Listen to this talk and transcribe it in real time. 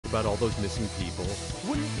about all those missing people?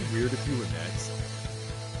 Wouldn't it be weird if you were next?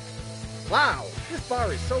 Wow, this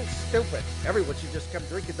bar is so stupid. Everyone should just come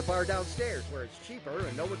drink at the bar downstairs where it's cheaper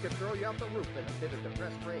and no one can throw you off the roof in a bit of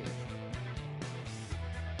depressed rage.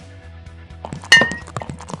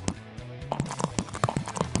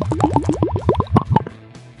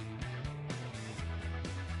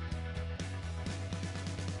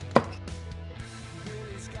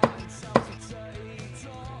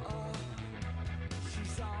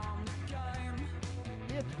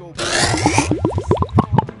 Go back.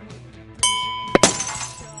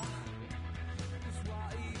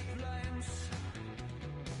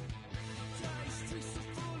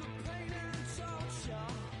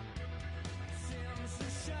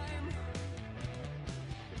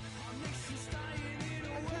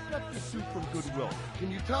 Soup from Goodwill.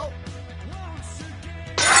 Can you tell?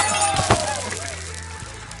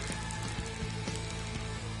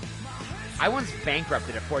 I once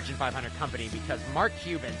bankrupted a Fortune 500 company because Mark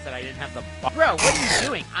Cuban said I didn't have the Bro, what are you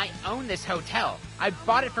doing? I own this hotel. I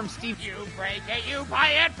bought it from Steve. You break it, you buy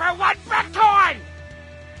it for 1 Bitcoin!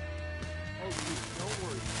 Oh, dude, don't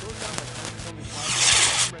worry. Go down the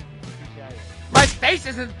My face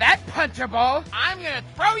isn't that punchable. I'm gonna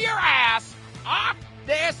throw your ass off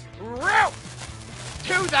this roof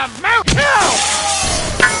to the moon.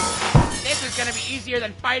 This is gonna be easier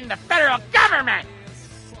than fighting the federal government.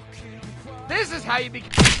 This is how you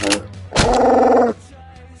become.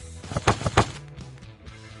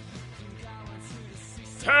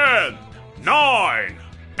 10, 9,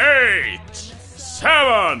 8,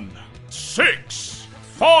 7, 6,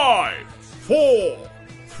 5, 4,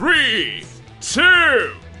 3,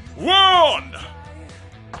 2, 1.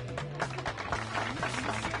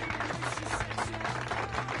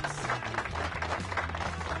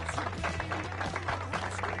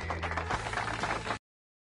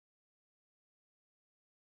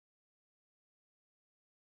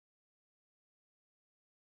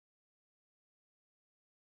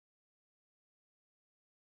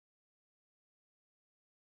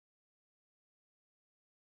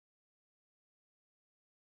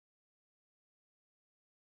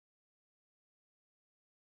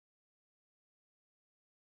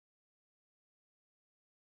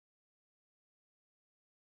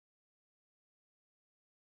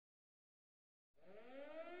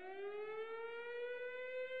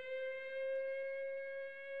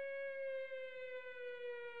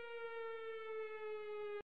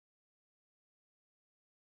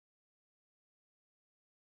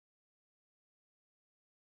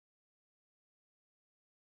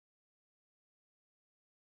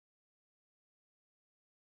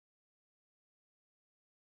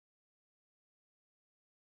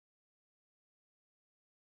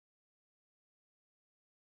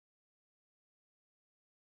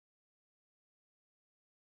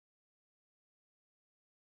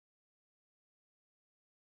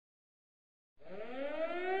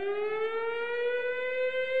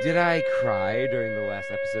 Did I cry during the last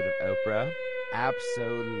episode of Oprah?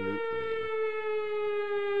 Absolutely.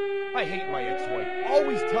 I hate my ex-wife.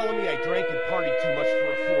 Always telling me I drank and partied too much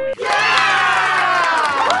for a 40.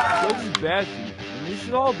 Drugs is bad for you, and they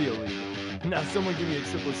should all be illegal. Now someone give me a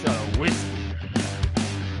triple shot of whiskey.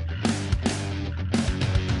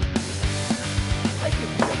 I can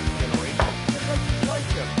be up the generation. Just like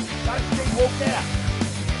them. Gotta stay woke out.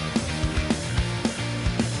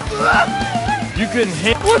 You couldn't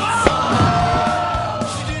hit. What?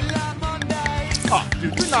 Oh,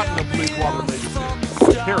 dude, you're not gonna believe what related to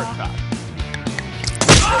Carrot Top.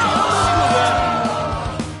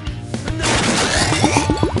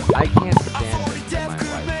 I can't stand this for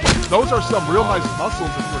my wife. Those are some real nice muscles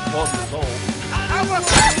if you're 12 years old.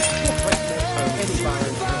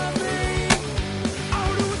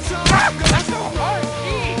 That's so hard,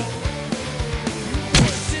 gee.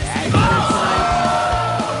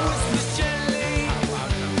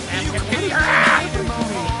 Give me your ass.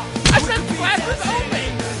 I said glasses only.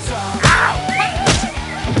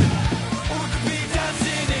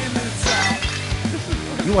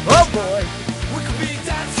 Oh boy!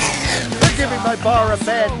 You're giving my bar a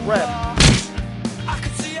bad rep.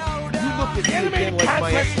 You look at me again like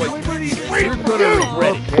my ex-wife. You're gonna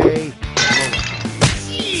regret it. Okay.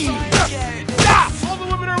 Stop! All the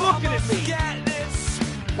women are looking at me.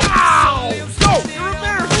 Wow! Go! You're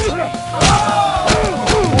embarrassing.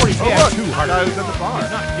 Oh, look, two hard guys at the bar.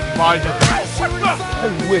 Not getting by just. I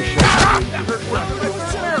wish I could.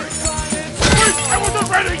 I wasn't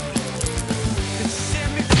ready.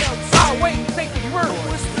 Oh, wait, thank you. You were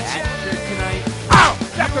tonight. Ow!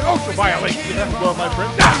 That's an OSHA violation. Well, my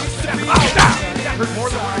friend. That hurt more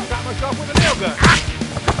than when I shot myself with a nail gun.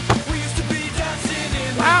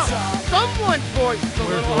 Wow, voice is a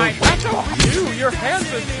little high. That's all for You, your hands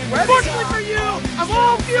are sweaty. Unfortunately for you, I'm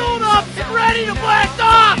all fueled up and ready to blast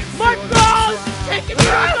off! My balls taking me to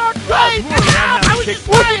a dark place! Get out! I was just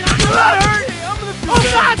playing! I'm gonna hurt! Oh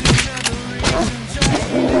God!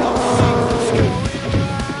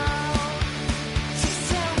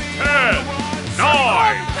 10,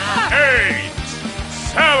 9, 8,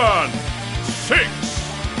 7, 6,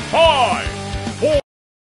 5, 4.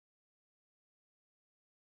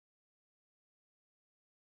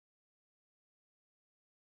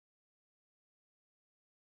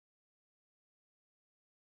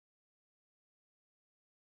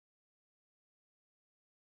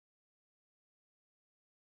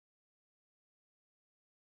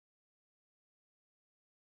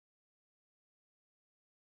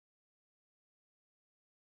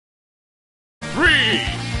 Three,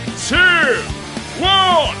 two,